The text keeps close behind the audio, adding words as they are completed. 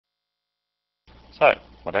So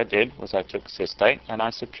what I did was I took sysdate and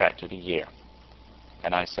I subtracted a year.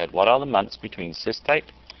 And I said, what are the months between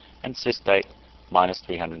sysdate and sysdate minus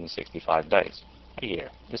 365 days? A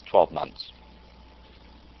year is 12 months.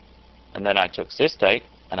 And then I took sysdate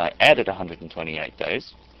and I added 128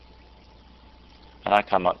 days. And I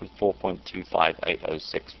come up with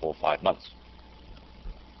 4.2580645 months.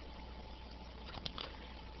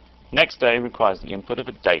 Next day requires the input of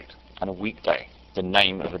a date and a weekday, the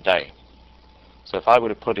name of a day. So if I were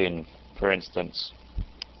to put in, for instance,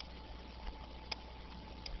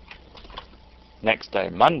 next day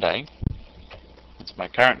Monday, since my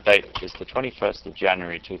current date is the 21st of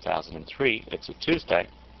January 2003, it's a Tuesday.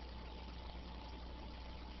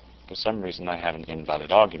 For some reason I have an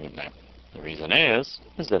invalid argument there. The reason is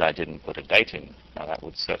that I didn't put a date in. Now that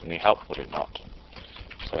would certainly help, would it not?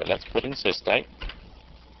 So let's put in sysdate,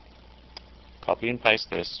 copy and paste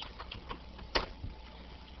this.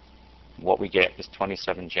 What we get is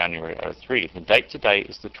 27 January 03. The date today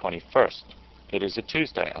is the 21st. It is a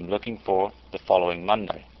Tuesday. I'm looking for the following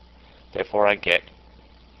Monday. Therefore I get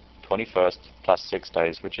 21st plus 6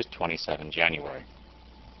 days, which is 27 January.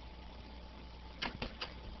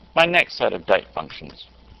 My next set of date functions.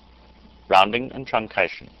 Rounding and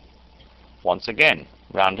truncation. Once again,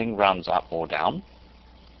 rounding rounds up or down,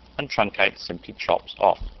 and truncate simply chops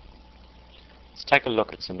off. Let's take a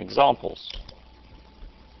look at some examples.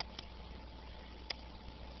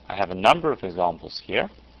 I have a number of examples here,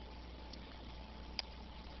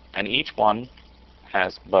 and each one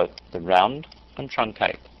has both the round and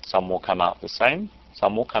truncate. Some will come out the same,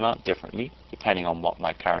 some will come out differently, depending on what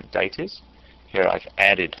my current date is. Here I've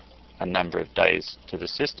added a number of days to the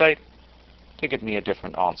sysdate to give me a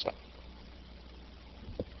different answer.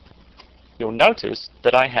 You'll notice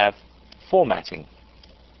that I have formatting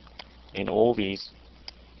in all these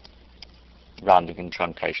rounding and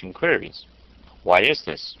truncation queries. Why is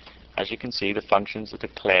this? As you can see, the functions are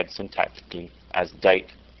declared syntactically as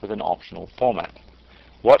date with an optional format.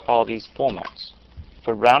 What are these formats?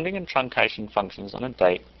 For rounding and truncation functions on a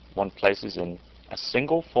date, one places in a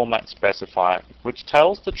single format specifier which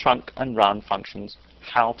tells the trunc and round functions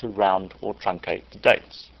how to round or truncate the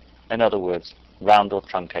dates. In other words, round or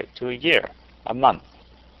truncate to a year, a month,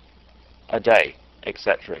 a day,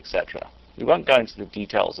 etc., etc. We won't go into the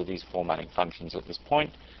details of these formatting functions at this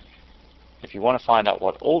point. If you want to find out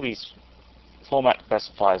what all these format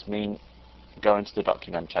specifiers mean, go into the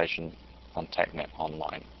documentation on TechNet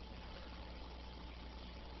Online.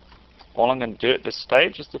 All I'm going to do at this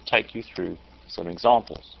stage is to take you through some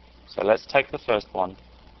examples. So let's take the first one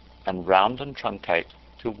and round and truncate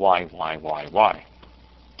to y.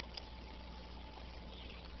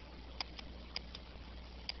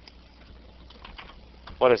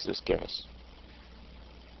 What does this give us?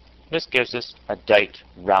 This gives us a date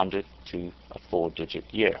rounded to a 4-digit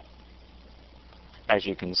year. As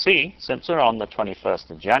you can see, since we're on the 21st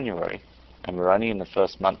of January and we're only in the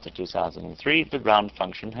first month of 2003, the round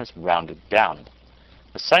function has rounded down.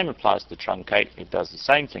 The same applies to truncate. It does the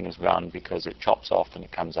same thing as round because it chops off and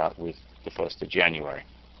it comes out with the 1st of January.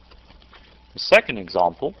 The second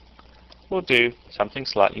example will do something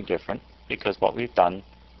slightly different because what we've done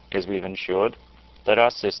is we've ensured that our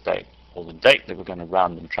sysdate, or the date that we're going to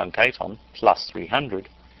round and truncate on, plus 300,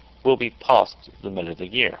 will be past the middle of the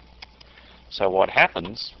year. So what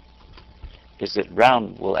happens is that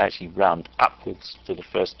round will actually round upwards to the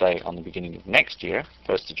first day on the beginning of next year,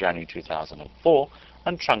 1st of January 2004,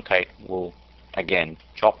 and truncate will again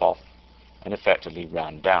chop off and effectively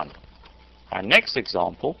round down. Our next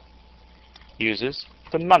example uses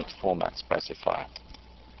the month format specifier.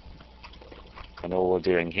 And all we're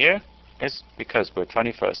doing here is, because we're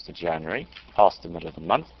 21st of January, past the middle of the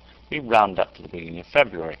month, we round up to the beginning of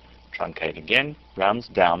February. Truncate again, rounds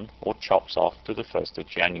down or chops off to the 1st of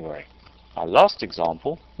January. Our last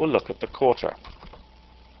example will look at the quarter.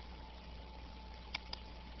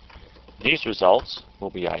 These results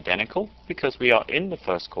will be identical because we are in the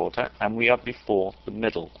first quarter and we are before the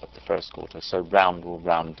middle of the first quarter. So round will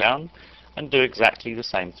round down and do exactly the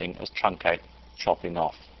same thing as truncate, chopping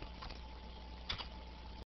off.